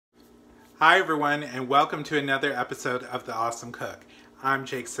Hi everyone, and welcome to another episode of The Awesome Cook. I'm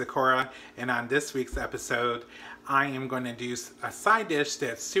Jake Sikora, and on this week's episode, I am going to do a side dish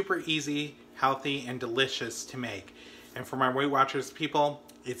that's super easy, healthy, and delicious to make. And for my Weight Watchers people,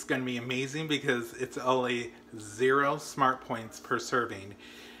 it's going to be amazing because it's only 0 smart points per serving.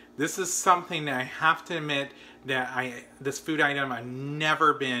 This is something that I have to admit that this food item I've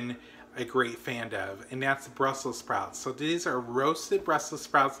never been a great fan of, and that's Brussels sprouts. So these are roasted Brussels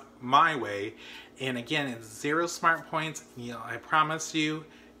sprouts my way, and again, it's 0 smart points. I promise you,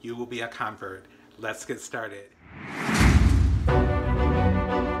 you will be a convert. Let's get started.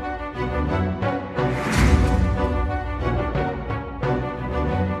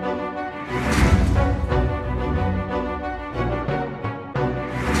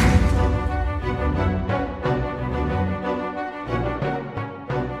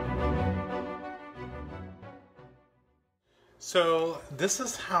 So this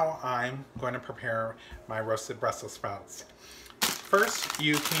is how I'm going to prepare my roasted Brussels sprouts. First,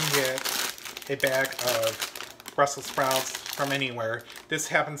 you can get a bag of Brussels sprouts from anywhere. This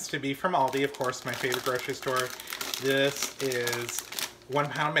happens to be from Aldi, of course, my favorite grocery store. This is 1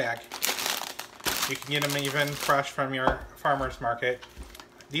 pound bag. You can get them even fresh from your farmer's market.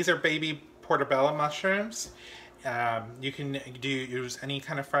 These are baby portobello mushrooms. You can use any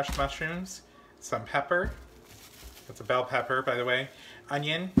kind of fresh mushrooms, some pepper. That's a bell pepper, by the way.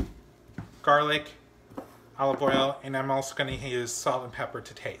 Onion, garlic, olive oil, and I'm also going to use salt and pepper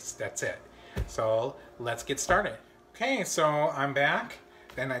to taste. That's it. So let's get started. Okay, so I'm back.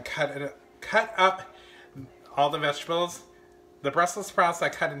 Then I cut up all the vegetables. The Brussels sprouts I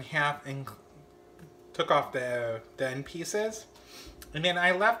cut in half and took off the end pieces. And then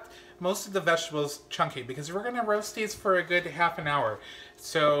I left most of the vegetables chunky because we're going to roast these for a good half an hour.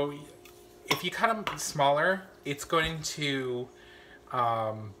 So if you cut them smaller, it's going to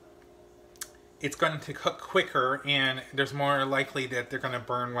cook quicker, and there's more likely that they're going to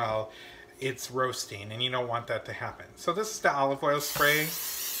burn while it's roasting, and you don't want that to happen. So this is the olive oil spray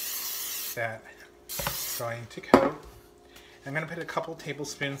that I'm going to coat. I'm going to put a couple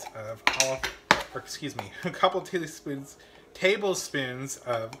tablespoons of a couple tablespoons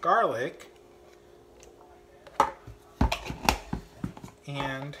of garlic,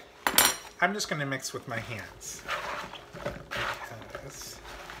 and I'm just going to mix with my hands.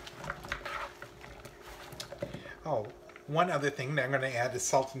 Oh, one other thing that I'm going to add is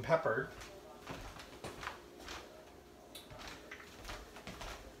salt and pepper.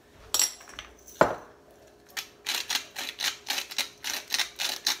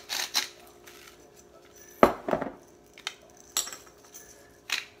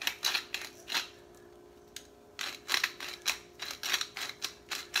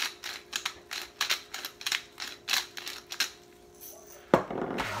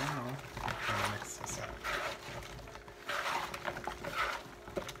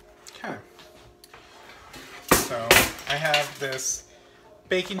 So I have this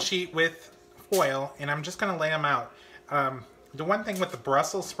baking sheet with foil, and I'm just going to lay them out. The one thing with the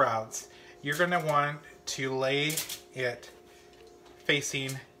Brussels sprouts, you're going to want to lay it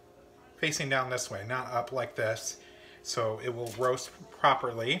facing down this way, not up like this, so it will roast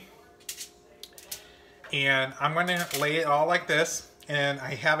properly. And I'm going to lay it all like this, and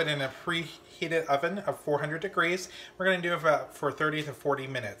I have it in a preheated oven of 400 degrees. We're going to do it for 30 to 40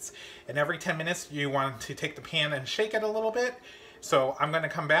 minutes. And every 10 minutes you want to take the pan and shake it a little bit. So I'm going to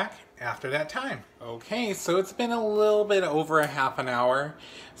come back after that time. Okay, so it's been a little bit over a half an hour.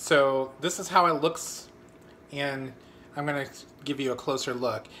 So this is how it looks, and I'm going to give you a closer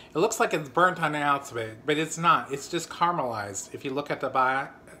look. It looks like it's burnt on the outside, but it's not. It's just caramelized. If you look at the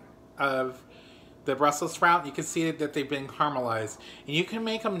back of the Brussels sprout, you can see that they've been caramelized. And you can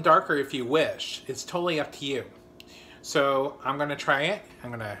make them darker if you wish. It's totally up to you. So I'm going to try it.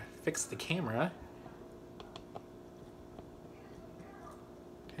 I'm going to fix the camera.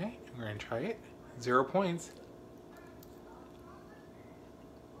 Okay, we're going to try it. 0 points.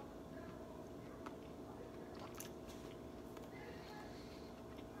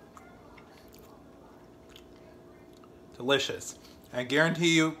 Delicious. I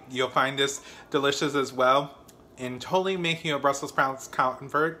guarantee you'll find this delicious as well, and totally making a Brussels sprouts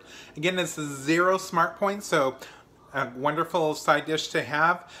convert. Again, this is 0 smart points, so a wonderful side dish to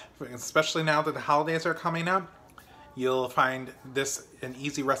have, especially now that the holidays are coming up. You'll find this an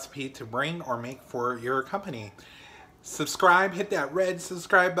easy recipe to bring or make for your company. Subscribe, hit that red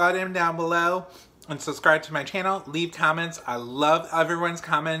subscribe button down below, and subscribe to my channel. Leave comments. I love everyone's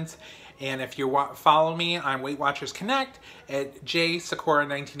comments. And if you follow me on Weight Watchers Connect at J Sikora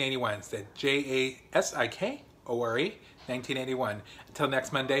 1981, that's Jassikore 1981. Until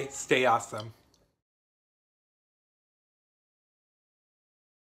next Monday, stay awesome.